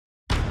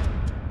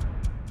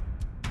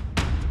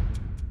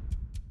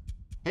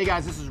Hey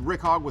guys, this is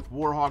Rick Hogg with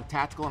War HOGG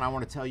Tactical, and I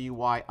want to tell you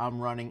why I'm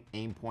running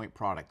Aimpoint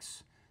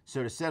products.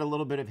 So to set a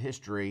little bit of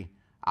history,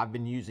 I've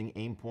been using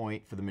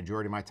Aimpoint for the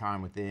majority of my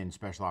time within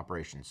Special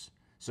Operations.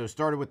 So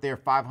started with their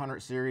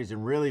 500 series,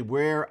 and really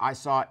where I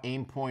saw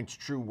Aimpoint's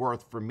true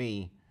worth for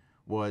me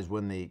was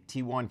when the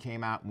T-1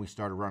 came out and we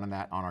started running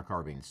that on our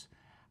carbines.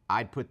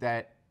 I'd put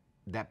that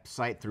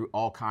sight through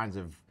all kinds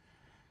of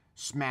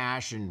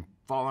smash and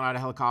falling out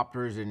of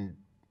helicopters and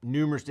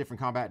numerous different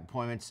combat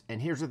deployments.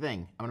 And here's the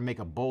thing, I'm gonna make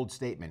a bold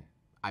statement.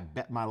 I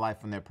bet my life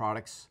on their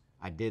products.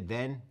 I did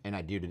then and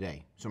I do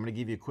today. So I'm gonna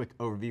give you a quick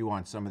overview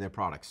on some of their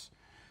products.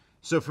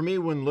 So for me,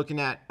 when looking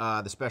at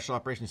the Special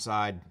Operations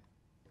side,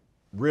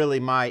 really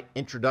my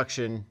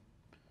introduction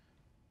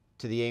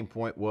to the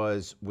Aimpoint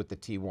was with the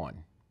T-1.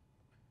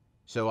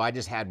 So I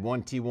just had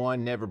one T-1,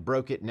 never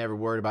broke it, never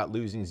worried about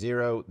losing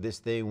zero. This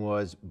thing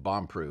was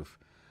bomb-proof.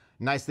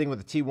 Nice thing with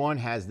the T-1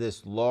 has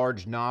this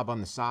large knob on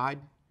the side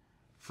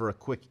for a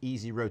quick,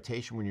 easy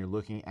rotation when you're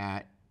looking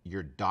at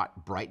your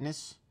dot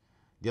brightness.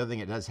 The other thing,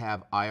 it does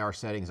have IR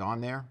settings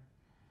on there.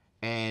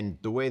 And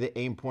the way that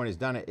Aimpoint has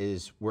done it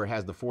is where it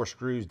has the 4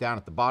 screws down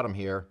at the bottom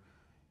here,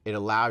 it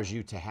allows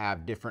you to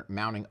have different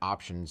mounting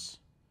options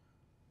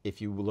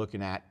if you were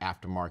looking at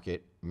aftermarket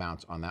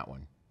mounts on that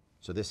one.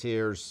 So this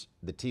here's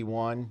the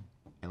T-1,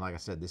 and like I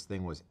said, this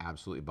thing was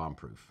absolutely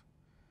bomb-proof.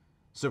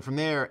 So from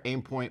there,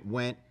 Aimpoint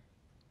went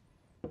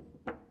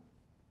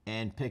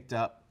and picked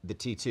up the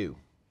T-2.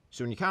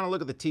 So when you kind of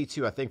look at the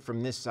T-2, I think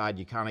from this side,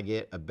 you kind of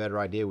get a better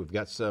idea. We've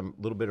got some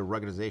little bit of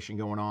ruggedization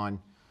going on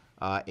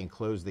and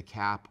close the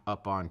cap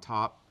up on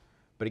top.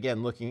 But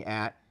again, looking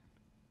at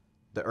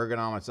the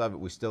ergonomics of it,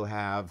 we still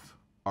have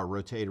our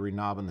rotatory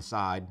knob on the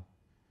side.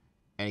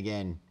 And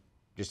again,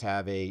 just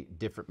have a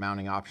different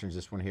mounting options.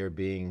 This one here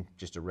being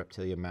just a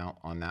reptilian mount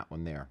on that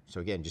one there.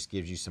 So again, just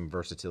gives you some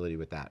versatility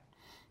with that.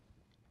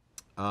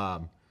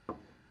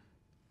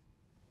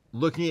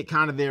 Looking at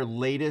kind of their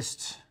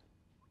latest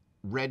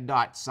red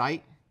dot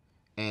sight,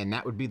 and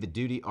that would be the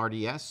Duty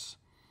RDS.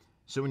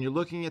 So when you're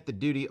looking at the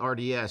Duty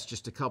RDS,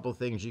 just a couple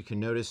things you can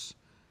notice.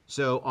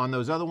 So on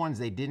those other ones,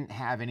 they didn't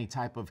have any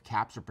type of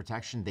caps or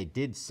protection. They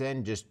did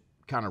send just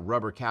kind of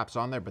rubber caps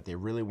on there, but they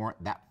really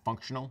weren't that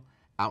functional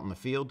out in the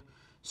field.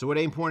 So what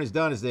Aimpoint has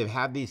done is they've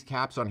had these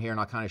caps on here, and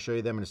I'll kind of show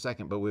you them in a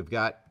second, but we've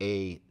got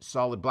a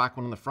solid black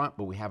one on the front,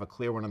 but we have a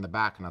clear one on the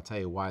back, and I'll tell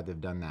you why they've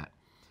done that.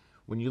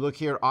 When you look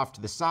here off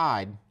to the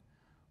side,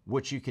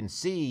 what you can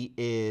see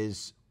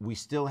is we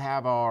still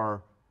have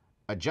our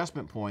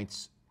adjustment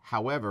points.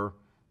 However,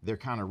 they're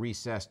kind of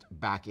recessed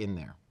back in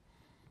there.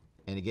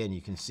 And again,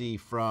 you can see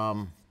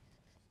from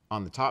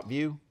on the top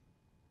view,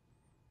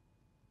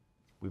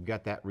 we've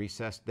got that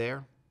recessed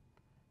there.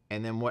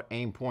 And then what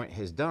Aimpoint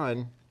has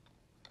done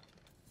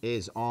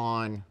is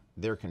on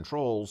their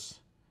controls,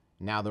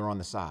 now they're on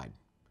the side.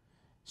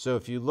 So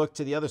if you look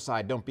to the other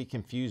side, don't be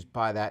confused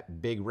by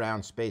that big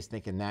round space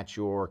thinking that's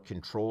your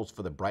controls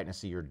for the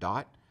brightness of your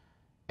dot.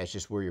 That's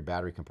just where your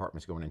battery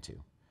compartment's going into.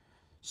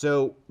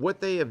 So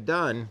what they have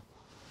done,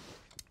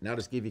 and I'll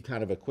just give you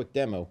kind of a quick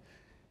demo.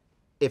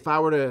 If I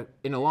were to,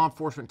 in a law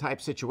enforcement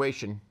type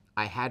situation,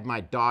 I had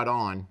my dot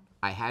on,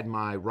 I had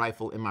my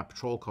rifle in my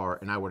patrol car,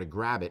 and I were to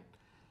grab it.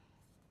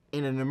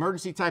 In an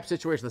emergency type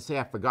situation, let's say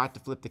I forgot to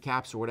flip the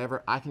caps or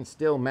whatever, I can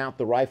still mount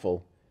the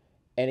rifle.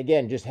 And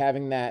again, just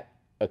having that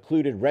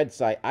occluded red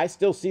sight, I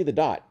still see the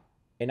dot,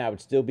 and I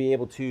would still be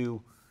able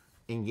to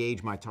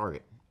engage my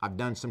target. I've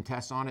done some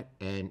tests on it,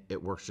 and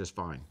it works just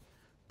fine.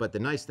 But the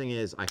nice thing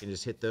is I can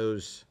just hit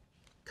those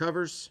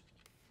covers.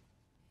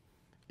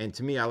 And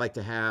to me, I like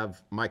to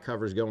have my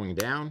covers going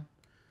down.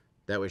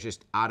 That was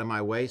just out of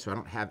my way, so I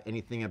don't have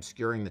anything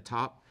obscuring the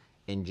top,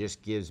 and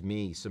just gives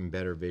me some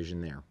better vision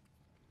there.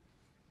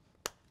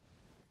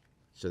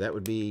 So that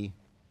would be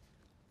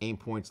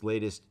Aimpoint's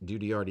latest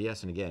Duty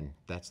RDS, and again,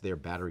 that's their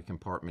battery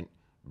compartment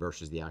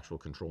versus the actual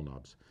control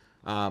knobs.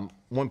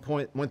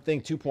 One thing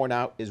to point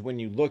out is when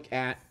you look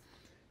at,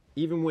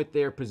 even with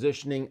their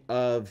positioning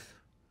of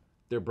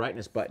their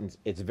brightness buttons,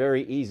 it's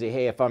very easy.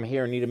 Hey, if I'm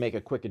here and need to make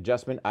a quick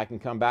adjustment, I can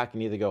come back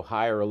and either go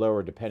higher or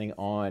lower depending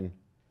on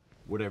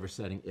whatever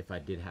setting if I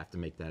did have to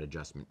make that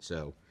adjustment.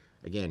 So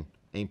again,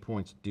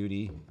 Aimpoint's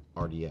Duty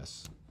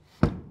RDS.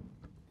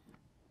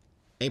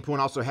 Aimpoint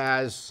also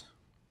has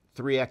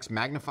 3x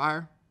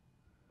magnifier,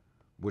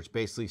 which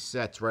basically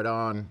sets right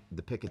on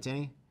the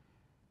Picatinny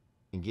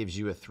and gives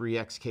you a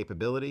 3x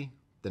capability.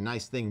 The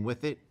nice thing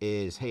with it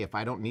is, hey, if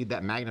I don't need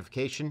that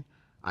magnification,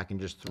 I can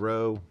just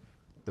throw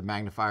the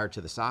magnifier to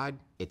the side.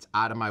 It's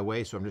out of my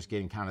way, so I'm just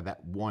getting kind of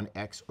that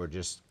 1x or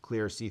just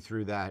clear see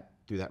through that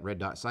red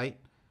dot sight.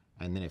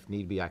 And then if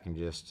need be, I can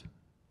just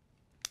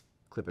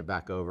clip it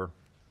back over,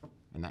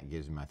 and that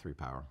gives me my 3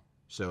 power.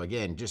 So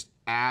again, just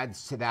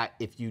adds to that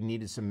if you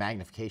needed some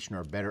magnification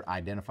or better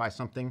identify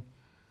something,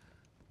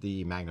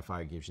 the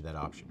magnifier gives you that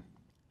option.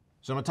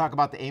 So I'm gonna talk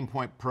about the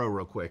Aimpoint Pro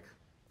real quick.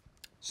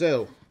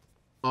 So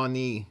on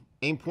the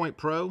Aimpoint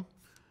Pro,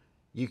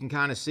 you can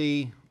kind of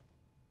see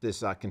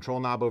this control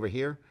knob over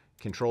here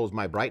controls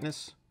my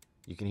brightness.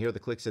 You can hear the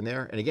clicks in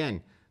there. And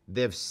again,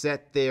 they've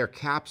set their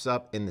caps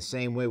up in the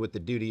same way with the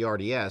duty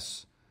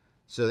RDS,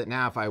 so that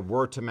now if I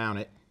were to mount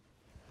it,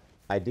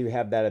 I do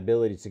have that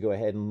ability to go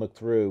ahead and look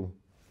through,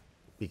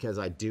 because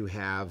I do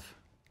have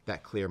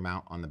that clear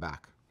mount on the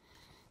back.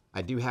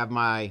 I do have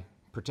my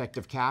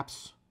protective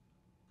caps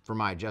for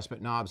my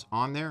adjustment knobs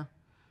on there.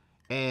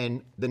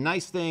 And the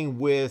nice thing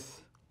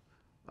with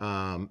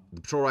the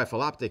Patrol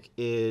Rifle Optic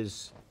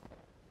is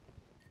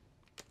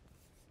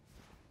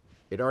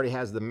it already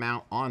has the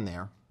mount on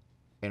there,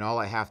 and all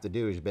I have to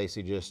do is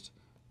basically just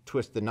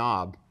twist the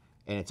knob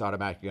and it's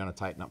automatically going to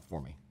tighten up for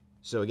me.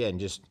 So again,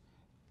 just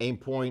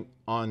Aimpoint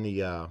on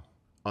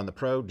the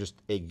Pro, just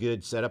a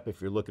good setup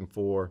if you're looking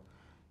for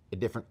a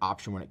different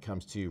option when it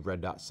comes to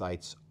red dot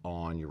sights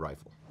on your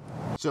rifle.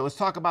 So let's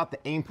talk about the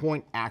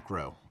Aimpoint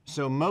ACRO.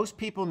 So most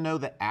people know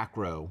the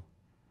ACRO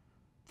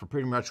for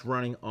pretty much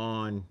running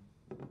on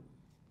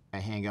a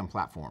handgun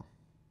platform.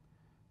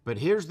 But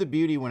here's the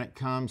beauty when it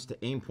comes to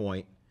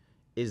Aimpoint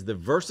is the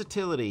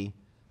versatility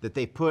that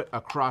they put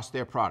across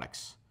their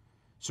products.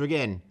 So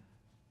again,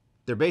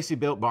 they're basically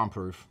built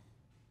bomb-proof.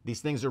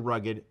 These things are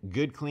rugged,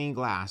 good clean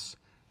glass.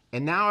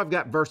 And now I've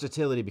got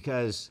versatility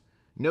because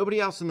nobody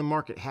else in the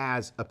market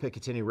has a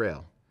Picatinny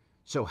rail.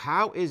 So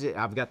how is it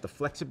I've got the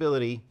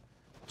flexibility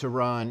to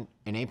run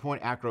an Aimpoint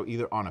ACRO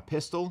either on a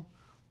pistol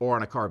or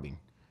on a carbine?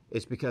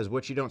 It's because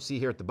what you don't see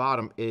here at the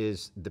bottom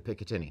is the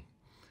Picatinny.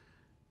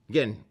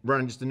 Again,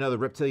 running just another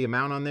Reptilia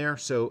mount on there,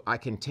 so I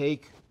can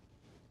take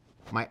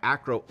my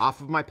ACRO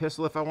off of my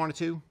pistol if I wanted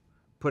to,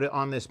 put it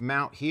on this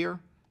mount here,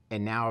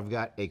 and now I've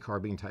got a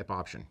carbine type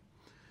option.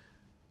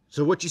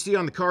 So what you see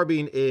on the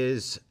carbine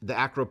is the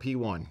ACRO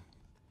P-1.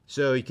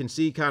 So you can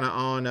see kind of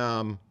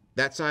on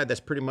that side, that's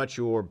pretty much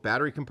your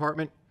battery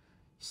compartment.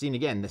 Seeing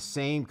again, the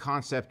same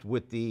concept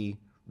with the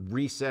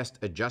recessed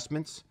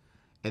adjustments.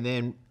 And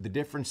then the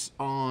difference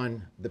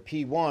on the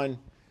P-1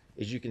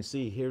 is you can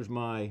see here's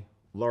my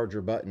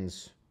larger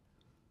buttons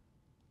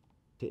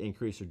to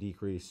increase or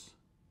decrease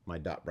my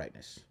dot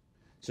brightness.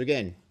 So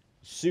again,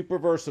 super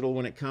versatile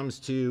when it comes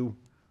to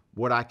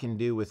what I can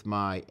do with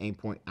my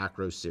Aimpoint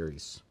ACRO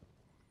series.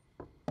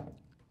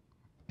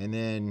 And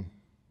then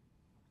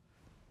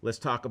let's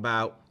talk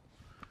about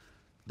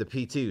the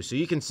P-2. So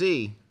you can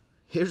see,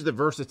 here's the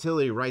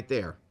versatility right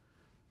there.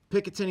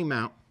 Picatinny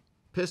mount,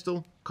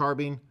 pistol,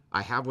 carbine,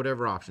 I have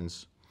whatever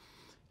options.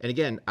 And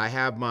again, I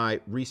have my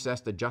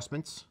recessed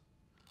adjustments,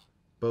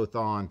 both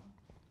on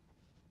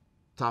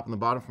top and the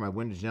bottom for my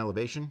windage and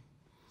elevation.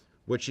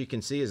 What you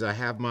can see is I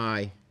have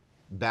my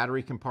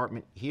battery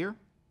compartment here,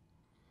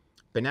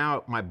 but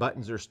now my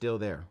buttons are still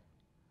there.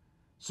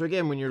 So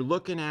again, when you're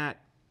looking at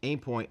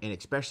Aimpoint, and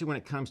especially when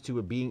it comes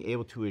to being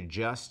able to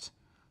adjust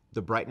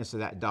the brightness of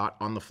that dot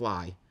on the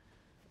fly,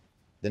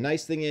 the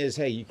nice thing is,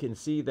 hey, you can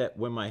see that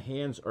when my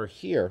hands are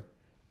here,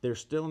 they're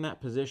still in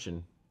that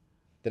position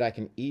that I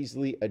can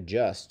easily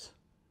adjust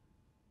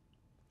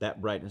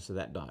that brightness of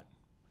that dot.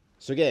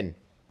 So again,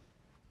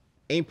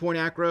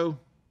 Aimpoint ACRO,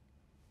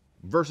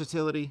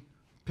 versatility,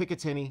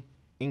 Picatinny,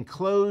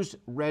 enclosed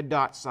red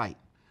dot sight.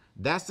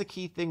 That's the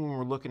key thing when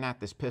we're looking at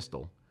this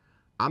pistol.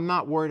 I'm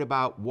not worried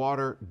about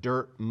water,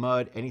 dirt,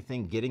 mud,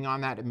 anything getting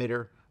on that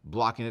emitter,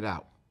 blocking it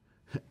out.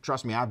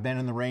 Trust me, I've been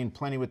in the rain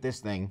plenty with this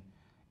thing,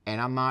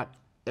 and I'm not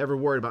ever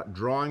worried about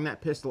drawing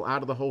that pistol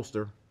out of the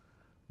holster,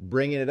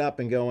 bringing it up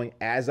and going,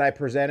 as I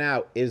present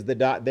out, is the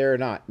dot there or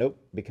not? Nope,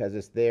 because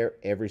it's there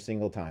every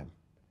single time.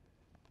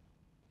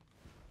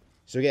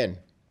 So again,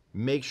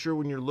 make sure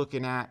when you're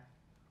looking at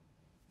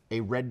a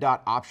red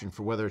dot option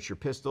for whether it's your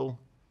pistol,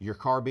 your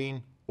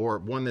carbine, or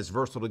one that's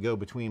versatile to go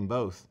between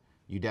both,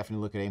 you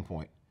definitely look at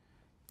Aimpoint.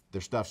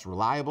 Their stuff's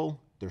reliable,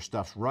 their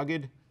stuff's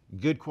rugged,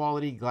 good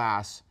quality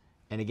glass,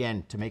 and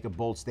again, to make a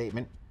bold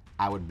statement,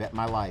 I would bet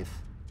my life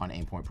on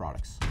Aimpoint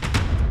products.